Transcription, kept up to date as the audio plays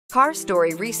Car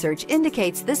Story research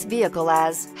indicates this vehicle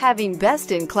as having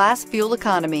best-in-class fuel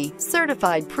economy,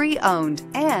 certified pre-owned,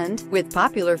 and with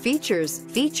popular features.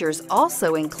 Features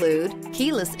also include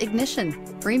keyless ignition,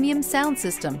 premium sound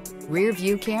system, rear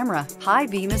view camera, high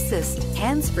beam assist,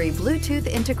 hands-free Bluetooth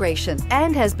integration,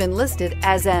 and has been listed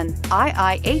as an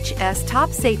IIHS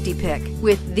top safety pick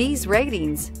with these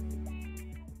ratings.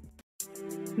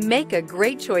 Make a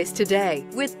great choice today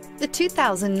with the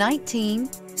 2019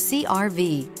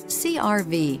 CR-V.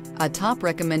 CR-V, a top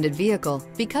recommended vehicle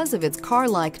because of its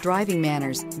car-like driving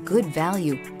manners, good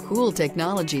value, cool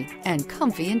technology, and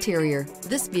comfy interior.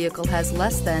 This vehicle has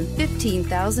less than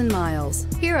 15,000 miles.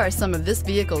 Here are some of this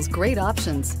vehicle's great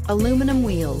options: aluminum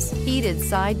wheels, heated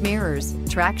side mirrors,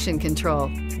 traction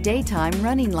control, daytime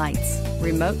running lights,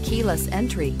 remote keyless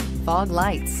entry, fog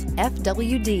lights,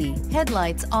 FWD,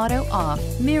 headlights auto off,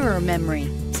 mirror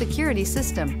memory, security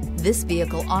system. This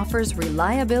vehicle offers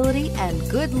reliability and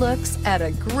good looks at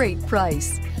a great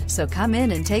price. So come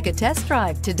in and take a test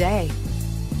drive today.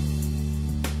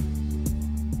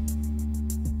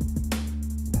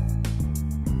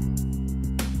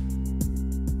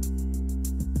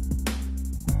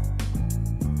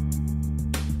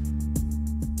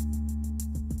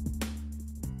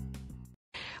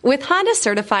 With Honda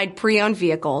certified pre-owned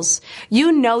vehicles,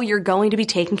 you know you're going to be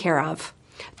taken care of.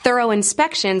 Thorough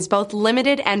inspections, both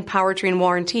limited and powertrain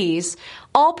warranties,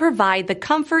 all provide the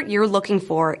comfort you're looking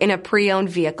for in a pre-owned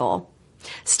vehicle.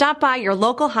 Stop by your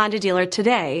local Honda dealer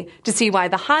today to see why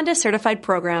the Honda certified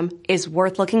program is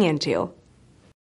worth looking into.